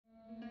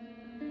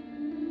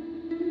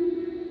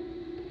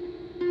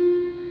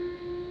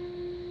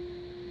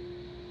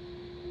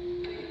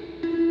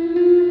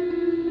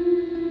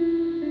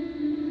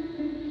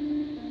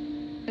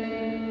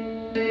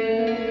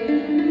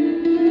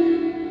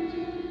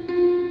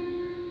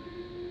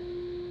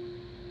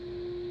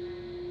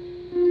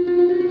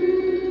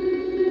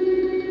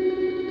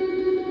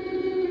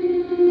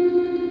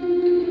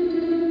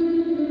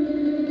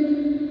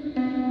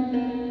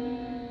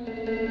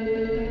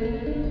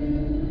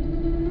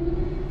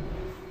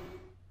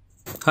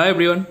Hi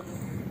everyone,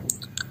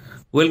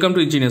 welcome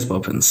to Ingenious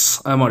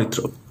Boffins. I'm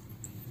Arithro.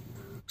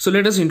 So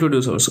let us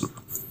introduce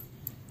ourselves.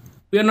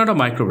 We are not a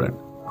micro brand.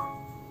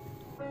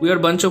 We are a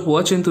bunch of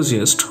watch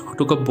enthusiasts who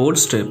took a bold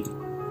step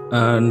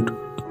and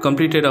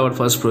completed our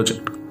first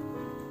project.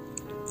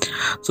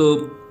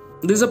 So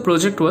this is a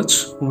project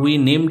watch. We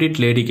named it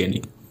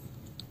Ledikeni.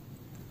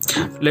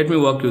 Let me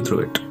walk you through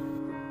it.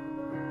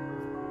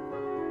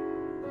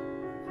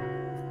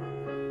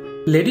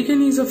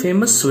 Ledikeni is a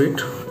famous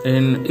sweet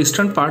in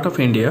eastern part of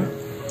India,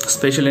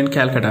 especially in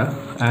Kolkata,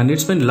 and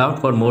it's been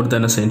loved for more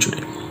than a century.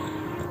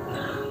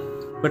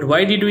 But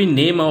why did we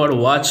name our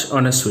watch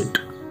on a sweet?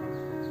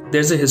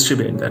 There's a history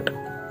behind that.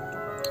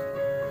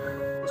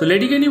 So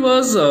Ledikeni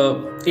was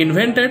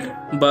invented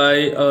by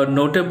a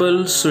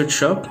notable sweet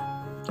shop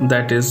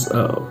that is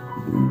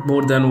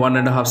more than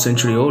 1.5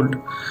 century old.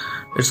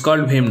 It's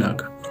called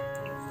Bhimnag.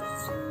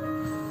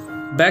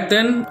 Back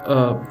then,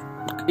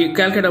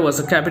 Calcutta was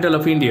the capital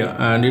of India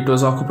and it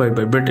was occupied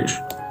by British.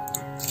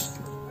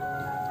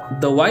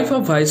 The wife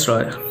of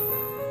Viceroy,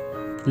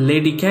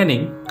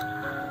 Ledikeni,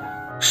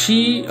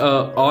 she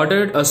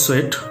ordered a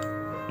sweet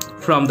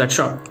from that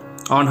shop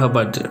on her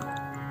birthday.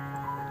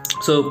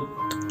 So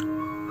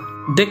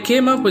they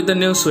came up with the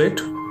new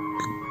sweet.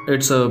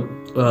 It's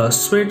a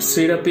sweet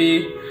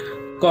syrupy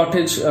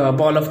cottage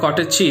ball of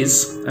cottage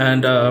cheese,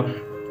 and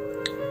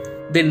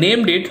they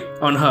named it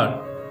on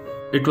her.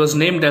 It was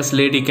named as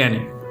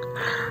Ledikeni.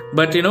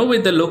 But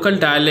with the local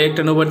dialect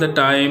and over the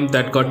time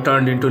that got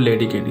turned into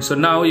Ledikeni. So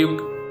now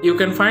you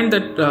can find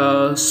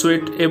that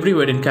sweet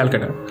everywhere in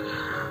Calcutta,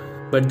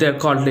 but they're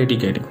called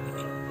Ledikeni.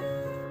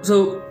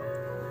 So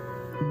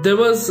there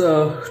was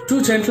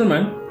two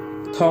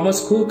gentlemen,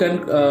 Thomas Cooke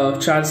and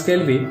Charles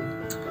Kelvey.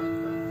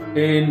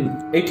 In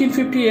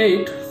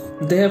 1858,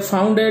 they have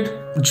founded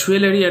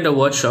jewelry and a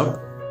watch shop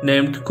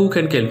named Cooke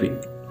and Kelvey.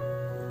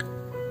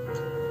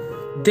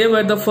 They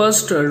were the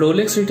first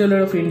Rolex retailer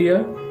of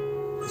India.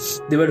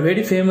 They were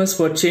very famous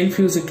for chain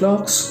fusee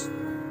clocks,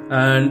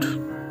 and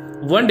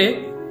one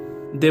day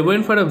they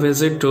went for a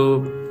visit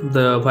to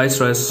the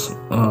Viceroy's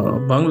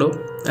bungalow,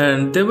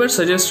 and they were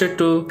suggested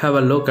to have a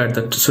look at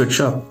the sweet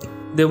shop.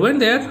 They went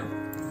there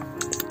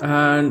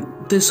and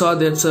they saw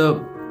it's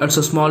a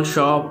small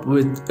shop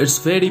it's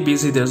very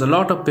busy. There's a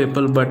lot of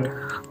people, but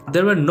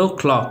there were no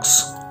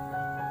clocks.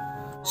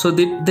 So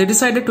they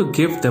decided to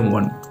give them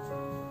one.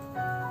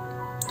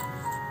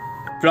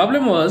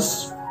 Problem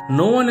was,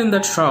 no one in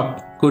that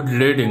shop could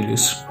read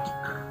English.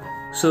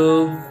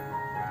 So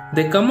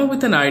they come up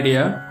with an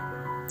idea.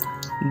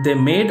 They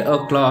made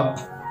a clock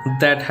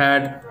that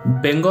had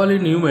Bengali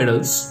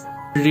numerals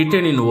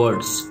written in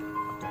words.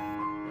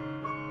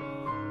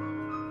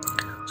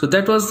 So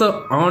that was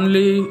the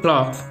only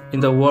clock in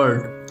the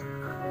world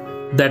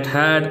that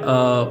had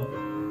a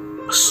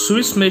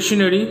Swiss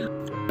machinery,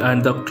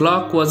 and the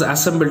clock was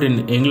assembled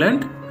in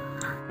England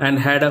and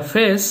had a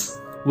face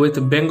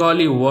with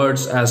Bengali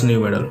words as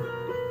numeral.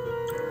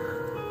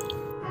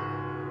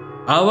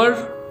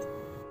 Our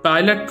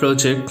pilot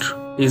project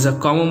is a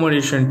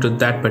commemoration to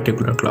that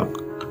particular clock.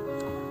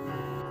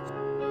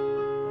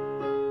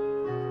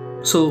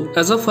 So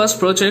as a first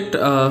project,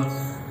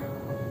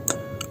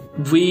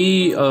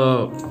 we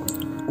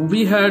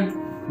had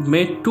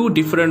made two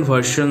different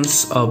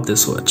versions of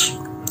this watch.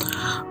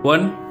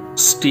 One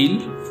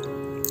steel,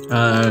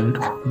 and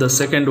the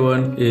second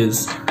one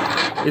is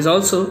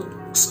also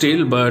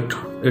steel, but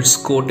it's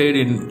coated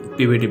in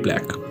PVD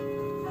black.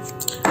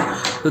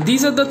 So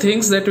these are the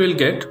things that we'll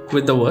get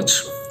with the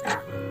watch.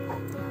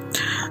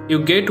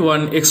 You get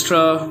one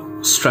extra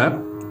strap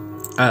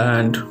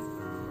and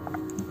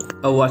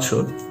a watch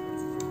roll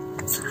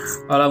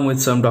along with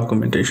some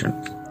documentation.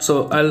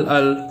 So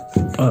I'll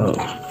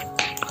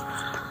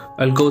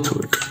go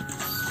through it.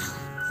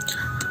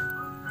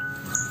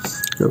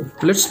 So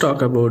let's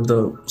talk about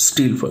the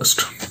steel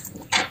first.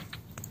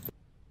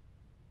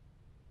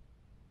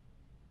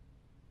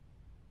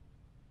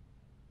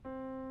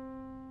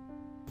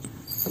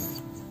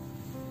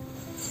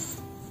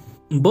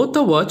 Both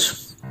the watch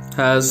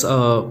has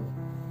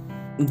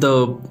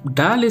the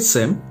dial is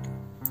same.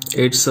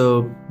 It's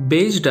a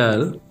beige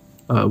dial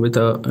with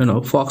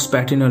a fox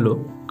patina look,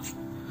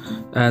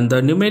 and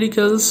the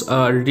numericals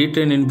are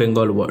written in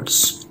Bengal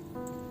words.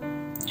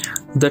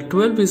 The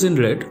 12 is in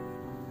red,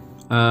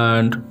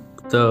 and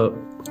the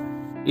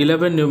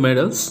 11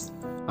 numerals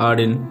are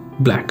in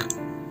black.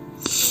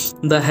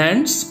 The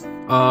hands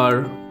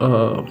are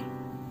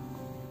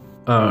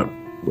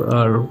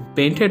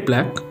painted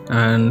black,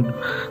 and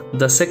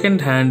the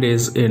second hand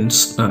is in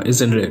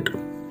red.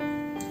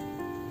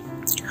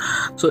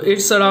 So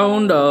it's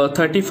around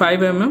 35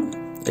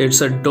 mm.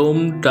 It's a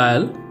domed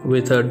dial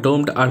with a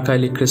domed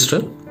acrylic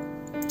crystal.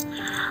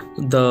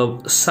 The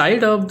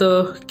side of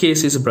the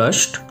case is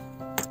brushed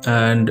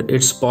and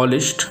it's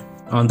polished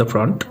on the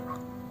front.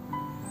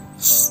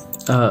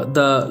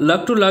 The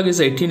lug to lug is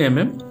 18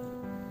 mm.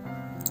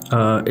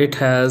 It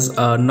has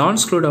a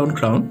non-screw down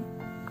crown,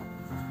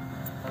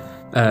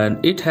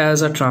 and it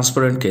has a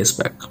transparent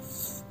caseback.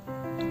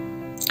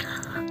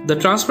 The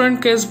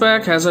transparent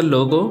caseback has a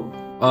logo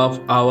of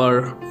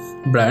our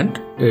brand.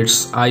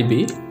 It's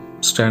IB,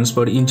 stands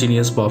for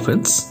Ingenious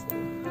Boffins,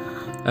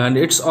 and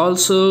it's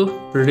also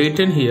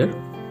written here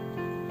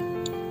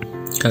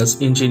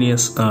as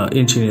Ingenious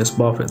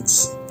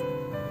Boffins.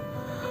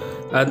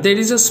 And there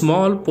is a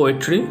small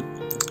poetry.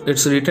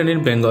 It's written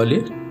in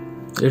Bengali.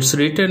 It's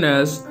written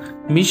as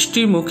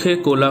Mishti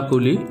Mukhe Kola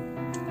Kuli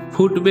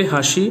Phutbe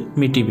Hashi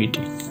Miti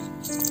Miti.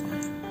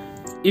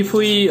 If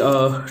we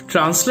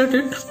translate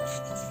it,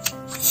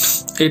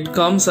 it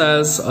comes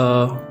as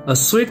a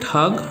sweet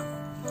hug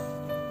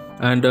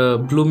and a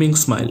blooming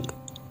smile.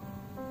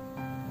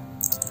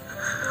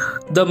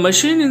 The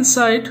machine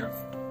inside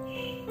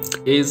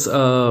is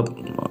a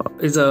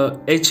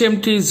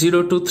HMT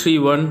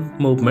 0231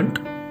 movement.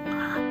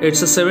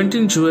 It's a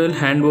 17 jewel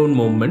hand wound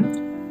movement,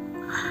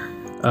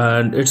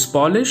 and it's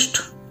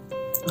polished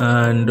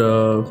and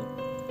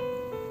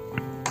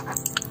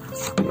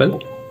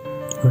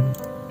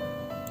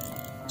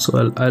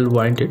so I'll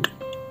wind it.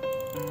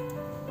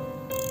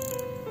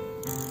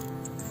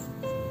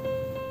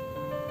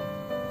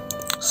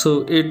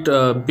 So it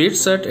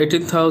beats at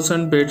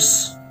 18,000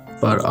 beats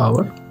per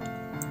hour,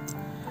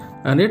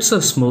 and it's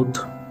a smooth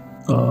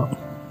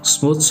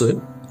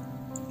sweep.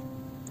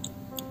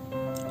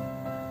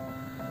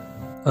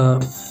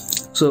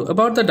 So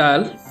about the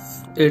dial,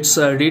 it's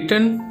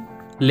written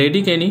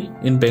Ledikeni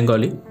in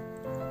Bengali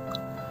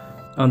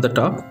on the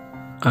top,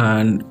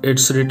 and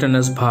it's written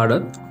as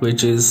Bharat,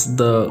 which is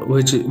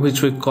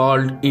which we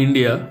called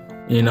India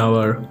in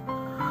our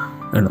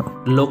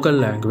local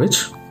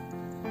language,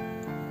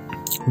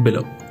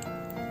 below.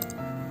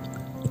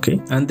 Okay,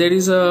 and there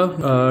is a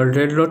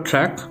red dot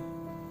track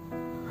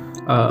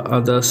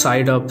on the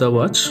side of the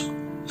watch,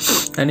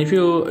 and if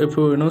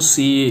you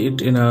see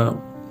it in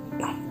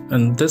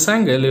this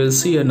angle, you will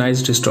see a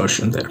nice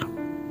distortion there.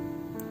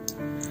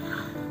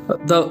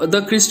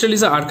 The crystal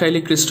is an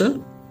acrylic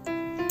crystal,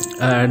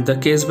 and the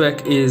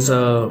caseback is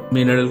a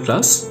mineral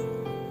glass.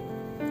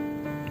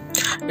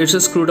 It's a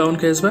screw down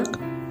caseback.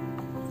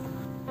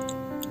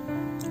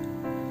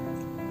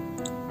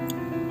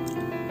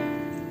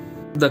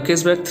 The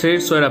caseback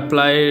threads were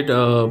applied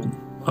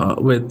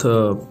with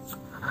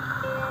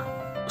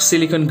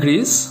silicone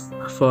grease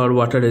for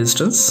water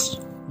resistance.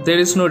 There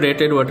is no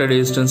rated water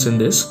resistance in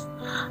this.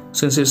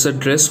 Since it's a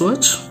dress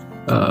watch,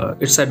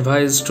 it's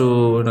advised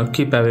to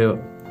keep away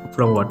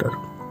from water.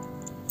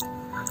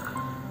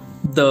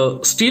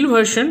 The steel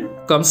version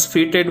comes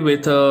fitted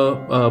with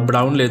a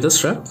brown leather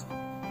strap.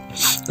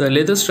 The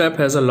leather strap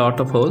has a lot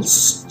of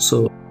holes,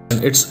 so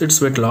it's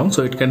bit long,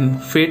 so it can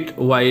fit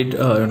wide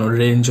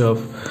range of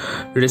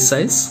wrist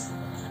size,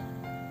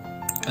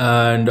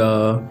 and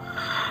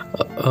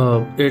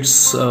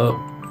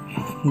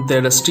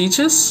there are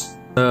stitches.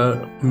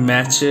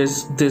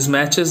 Matches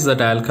the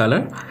dial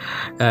color,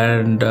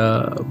 and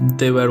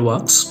they were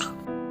waxed.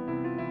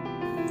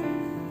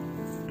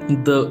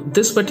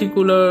 This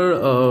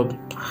particular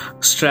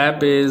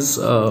strap is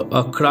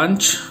a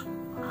crunch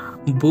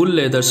bull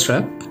leather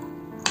strap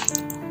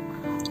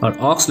or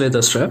ox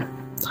leather strap,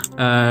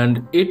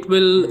 and it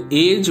will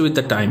age with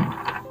the time.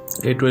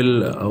 It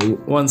will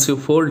once you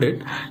fold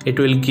it, it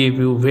will give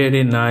you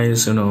very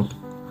nice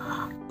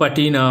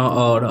patina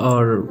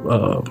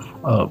or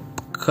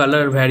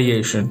color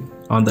variation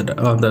on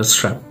the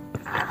strap.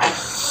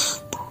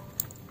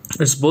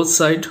 It's both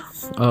side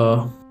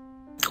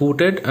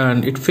coated,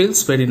 and it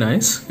feels very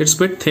nice. It's a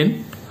bit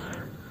thin,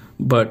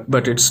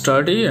 but it's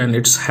sturdy, and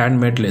it's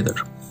handmade leather.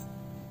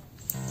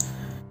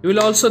 You will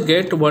also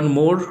get one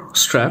more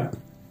strap.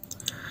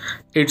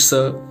 It's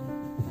a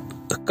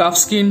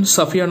calfskin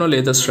Saffiano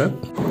leather strap.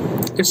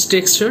 It's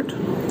textured,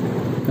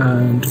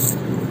 and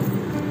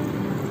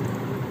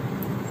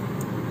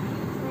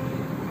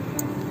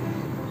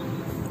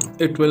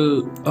it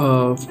will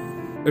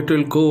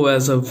go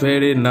as a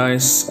very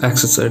nice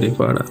accessory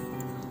for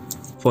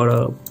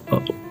a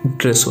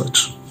dress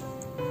watch.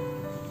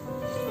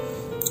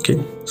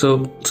 Okay,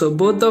 so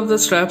both of the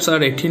straps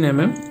are 18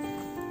 mm.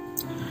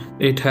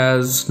 It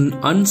has an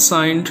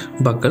unsigned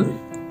buckle,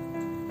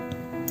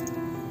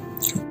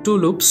 two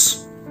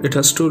loops. It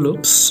has two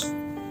loops,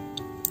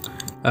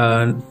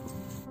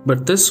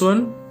 but this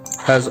one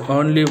has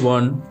only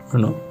one,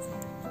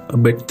 a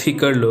bit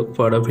thicker look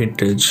for a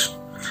vintage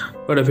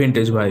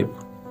vibe.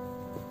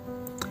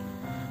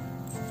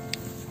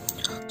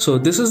 So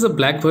this is the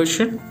black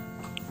version.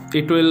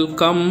 It will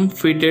come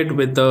fitted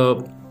with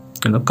the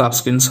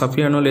calfskin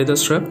Saffiano leather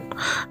strap.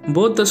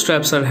 Both the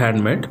straps are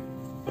handmade.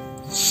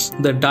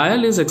 The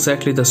dial is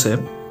exactly the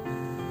same.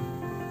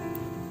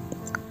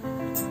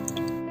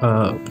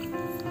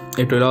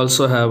 It will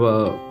also have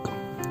a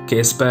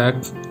case back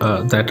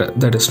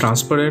that is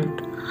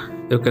transparent.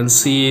 You can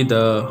see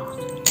the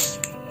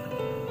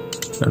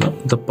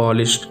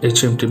polished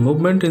HMT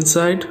movement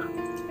inside,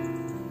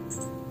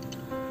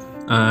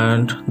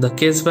 and the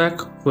case back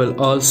will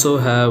also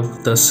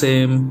have the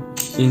same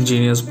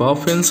Ingenious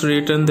Boffins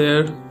written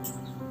there,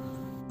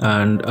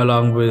 and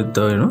along with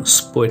the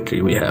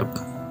poetry we have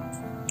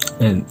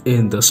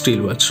in the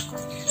steel watch.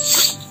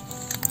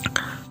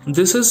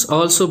 This is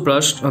also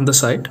brushed on the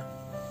side.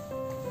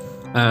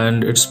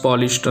 and it's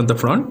polished on the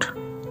front.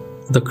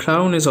 The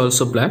crown is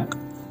also black.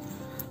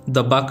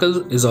 The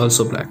buckle is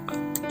also black.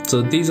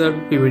 So these are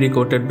PVD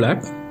coated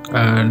black,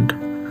 and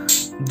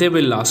they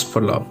will last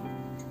for long.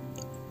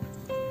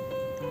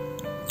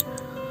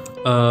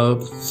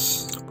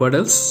 What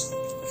else?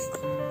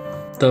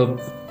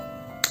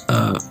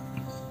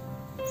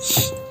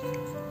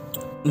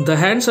 The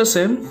hands are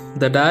same,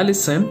 the dial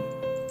is same,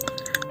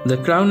 the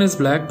crown is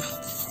black,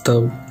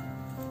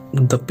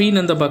 the pin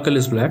and the buckle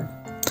is black.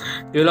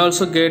 You will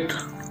also get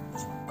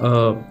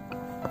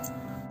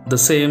the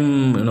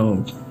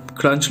same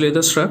crunch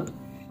leather strap.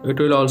 It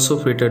will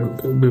also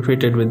be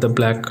fitted with the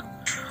black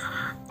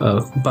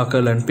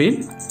buckle and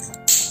pin.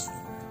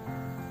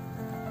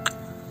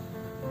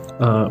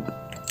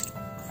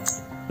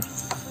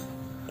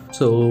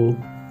 So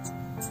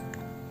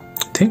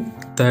I think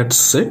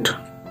that's it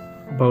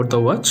about the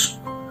watch.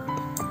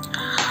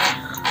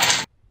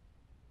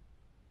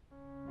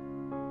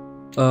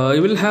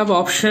 You will have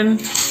option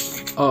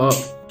to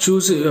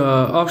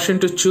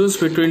choose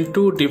between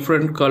two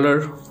different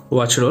color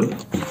watch roll.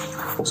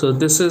 So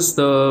this is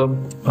the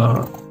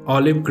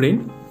olive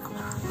green.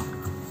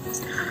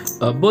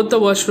 Both the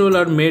watch roll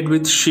are made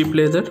with sheep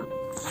leather.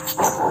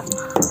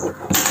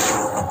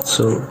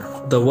 So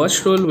the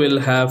watch roll will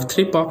have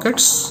 3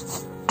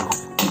 pockets.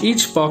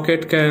 Each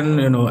pocket can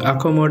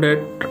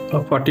accommodate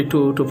a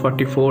 42 to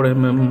 44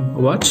 mm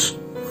watch.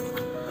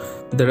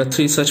 There are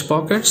 3 such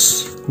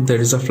pockets. There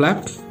is a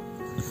flap.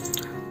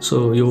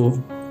 So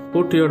you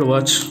put your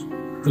watch,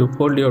 you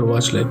fold your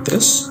watch like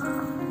this,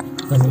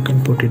 and you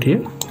can put it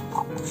here.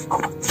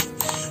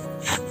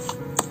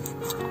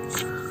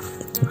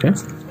 Okay,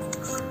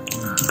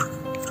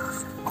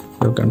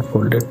 you can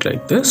fold it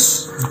like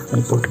this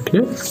and put it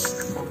here.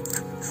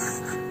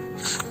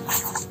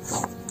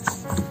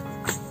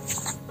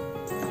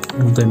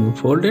 And then you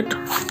fold it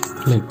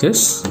like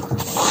this,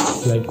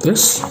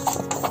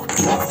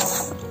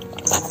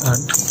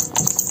 and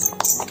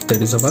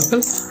there is a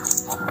buckle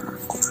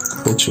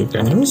which you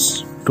can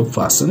use to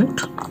fasten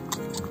it,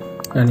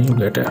 and you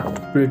get a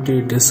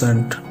pretty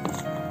decent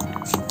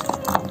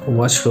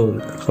watch roll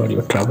for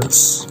your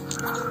travels.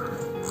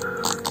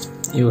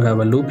 You have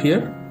a loop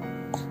here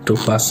to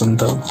fasten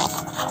the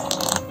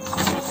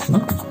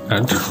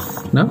and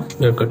now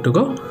you're good to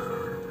go.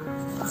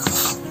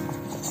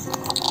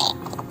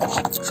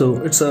 So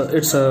it's a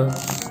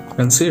you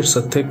can see it's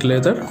a thick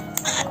leather,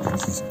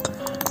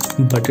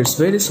 but it's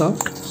very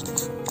soft.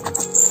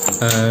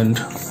 And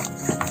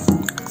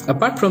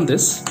apart from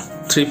this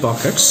 3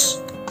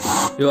 pockets,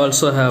 you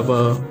also have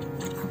a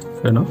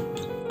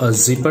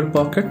zipper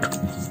pocket.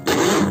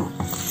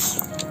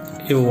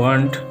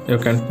 You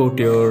can put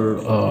your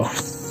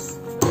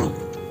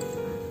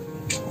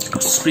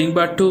spring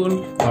bar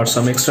tool or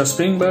some extra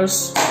spring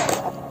bars.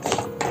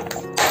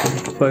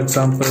 For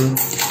example,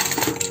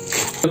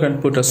 you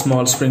can put a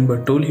small spring bar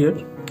tool here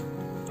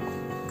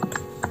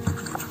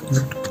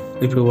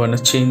if you want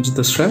to change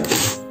the strap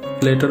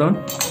later on.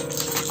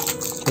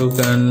 You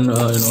can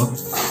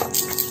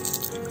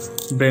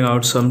bring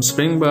out some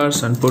spring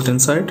bars and put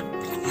inside,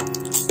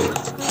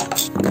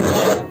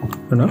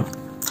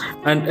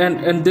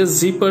 and the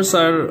zipper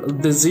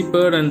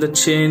and the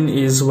chain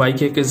is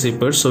YKK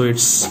zipper, so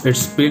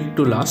it's built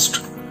to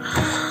last.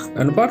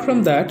 And apart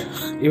from that,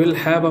 you will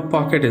have a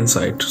pocket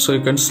inside, so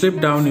you can slip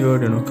down your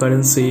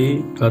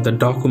currency or the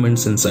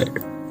documents inside.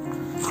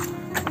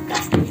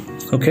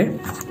 Okay,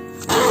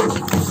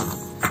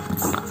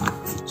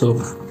 so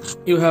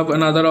you have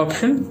another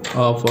option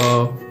of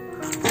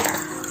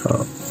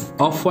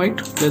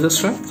off-white leather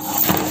strap.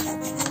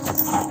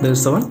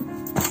 There's the one.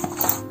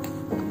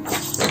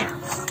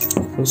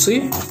 You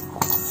see,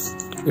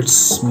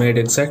 it's made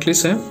exactly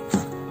same.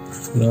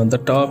 On the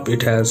top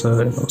it has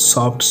a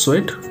soft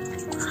suede.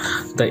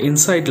 The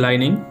inside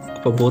lining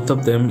for both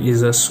of them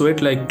is a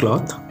suede-like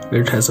cloth.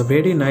 It has a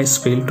very nice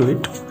feel to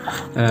it,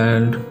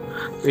 and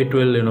it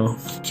will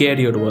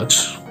carry your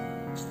watch.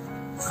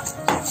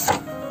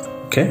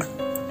 Okay,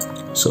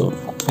 so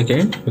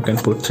again you can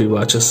put 3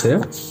 watches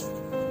here.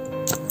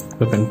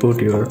 You can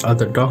put your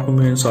other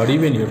documents or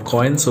even your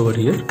coins over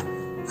here,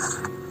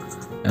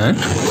 and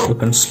you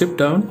can slip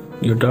down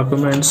your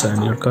documents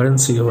and your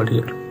currency over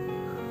here.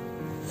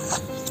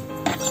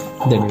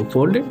 Then you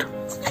fold it.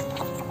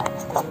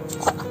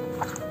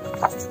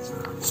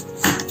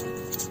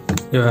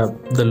 You have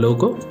the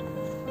logo.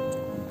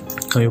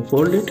 Now you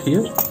fold it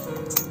here.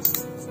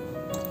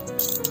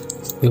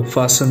 You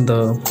fasten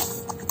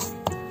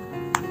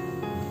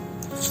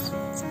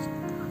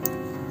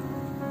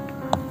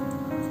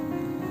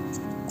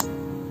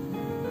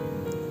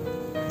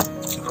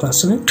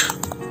it,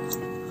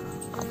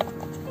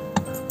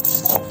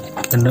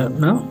 and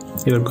now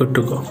you're good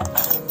to go.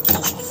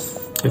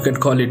 You can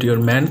call it your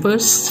man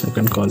purse, you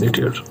can call it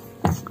your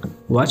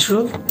watch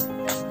roll,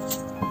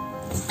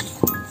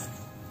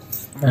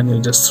 and you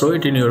just throw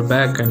it in your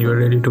bag and you're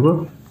ready to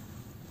go.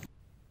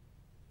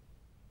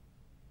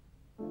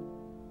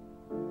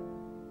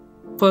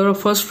 For our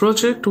first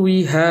project,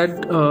 we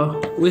have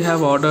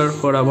ordered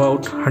for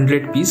about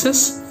 100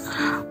 pieces.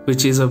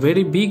 which is a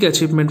very big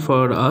achievement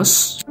for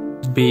us,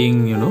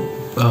 being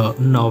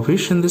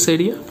novice in this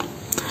area.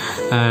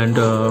 And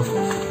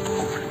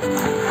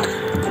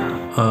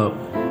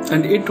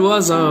it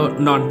was a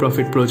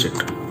non-profit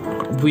project.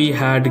 We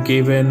had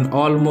given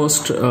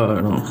almost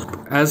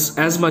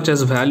as much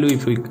as value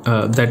if we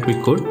that we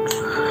could,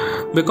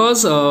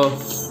 because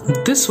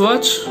this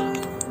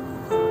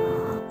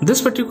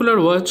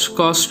particular watch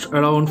cost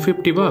around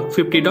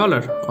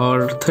 $50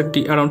 or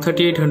around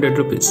 3,800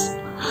 rupees.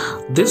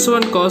 This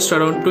one cost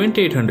around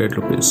 2,800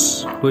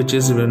 rupees, which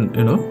is even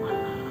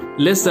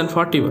less than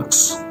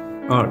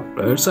 $40, or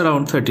it's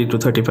around 30 to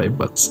 35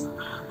 bucks.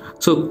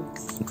 So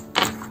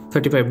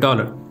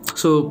 $35.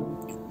 So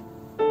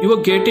you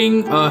are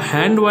getting a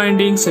hand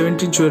winding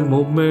 17 jewel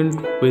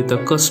movement with a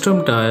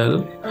custom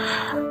dial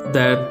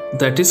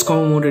that is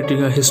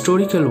commemorating a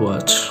historical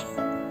watch,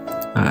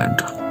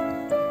 and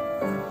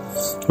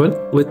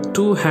with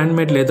 2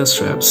 handmade leather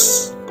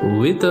straps,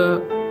 with a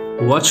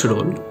watch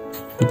roll,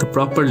 with a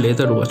proper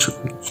leather watch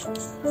roll,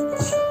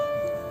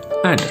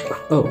 and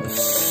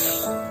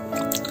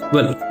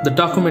the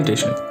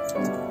documentation,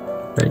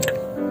 right?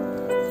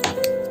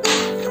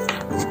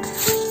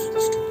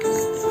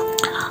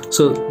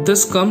 So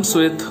this comes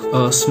with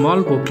a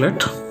small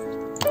booklet.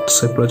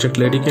 It's a Project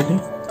Ledikeni.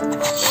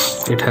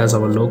 It has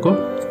our logo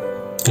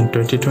in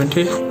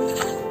 2020.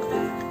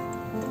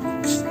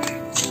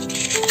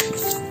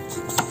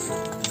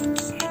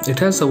 It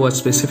has a watch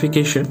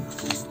specification,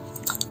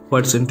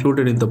 what's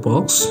included in the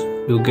box.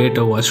 You get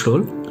a watch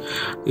roll,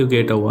 you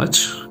get a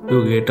watch,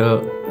 you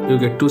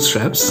get 2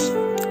 straps,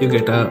 you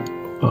get a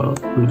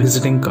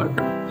visiting card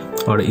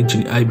or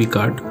IB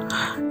card,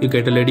 you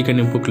get a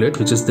Ledikeni booklet,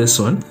 which is this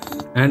one,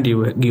 and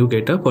you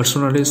get a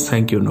personalized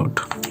thank you note.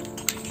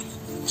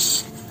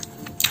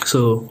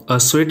 So a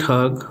sweet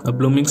hug, a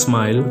blooming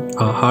smile,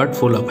 a heart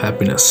full of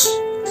happiness.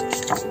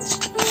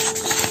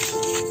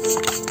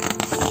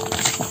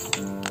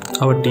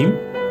 Our team,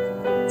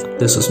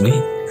 this is me,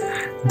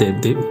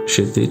 Devdeep,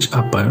 Kshitij,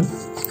 Appayan,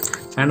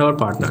 and our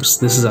partners.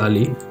 This is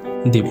Ali,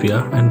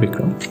 Deepya, and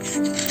Vikram.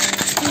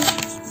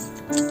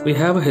 We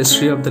have a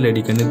history of the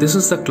Ledikeni. This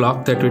is the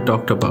clock that we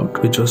talked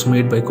about, which was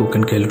made by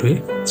Cooke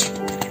Kelvey.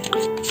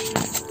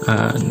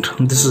 And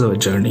this is our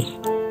journey,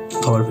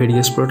 our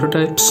various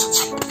prototypes.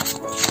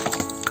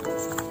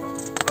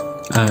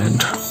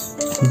 And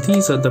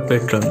these are the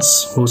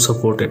patrons who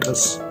supported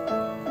us.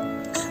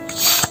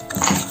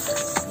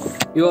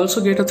 You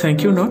also get a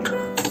thank you note.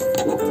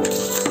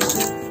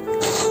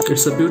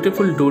 It's a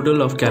beautiful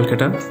doodle of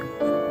Calcutta,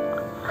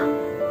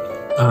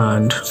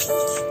 and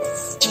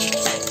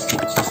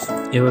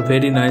you have a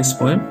very nice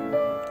poem.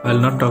 I'll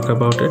not talk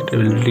about it, I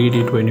will read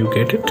it when you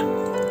get it.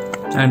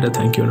 And a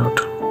thank you note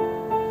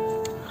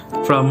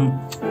from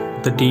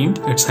the team.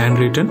 It's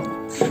handwritten.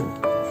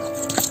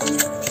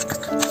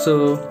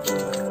 So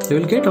you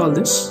will get all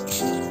this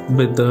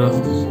with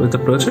the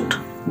project,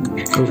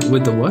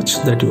 with the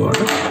watch that you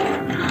order.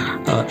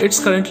 It's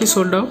currently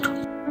sold out.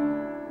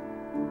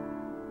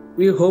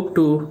 We hope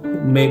to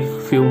make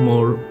few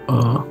more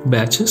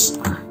batches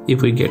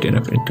if we get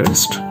enough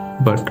interest,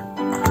 but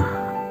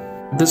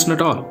this is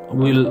not all.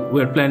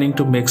 We're planning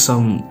to make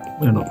some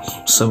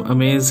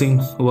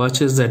amazing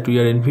watches that we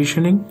are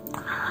envisioning.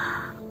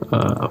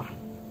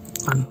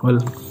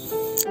 And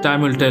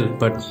time will tell,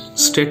 but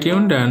stay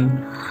tuned,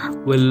 and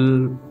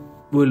will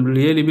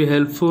really be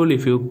helpful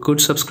if you could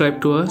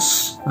subscribe to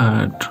us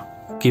and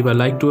give a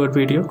like to our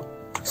video.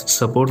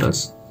 Support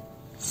us.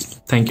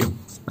 Thank you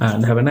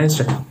and have a nice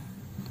day.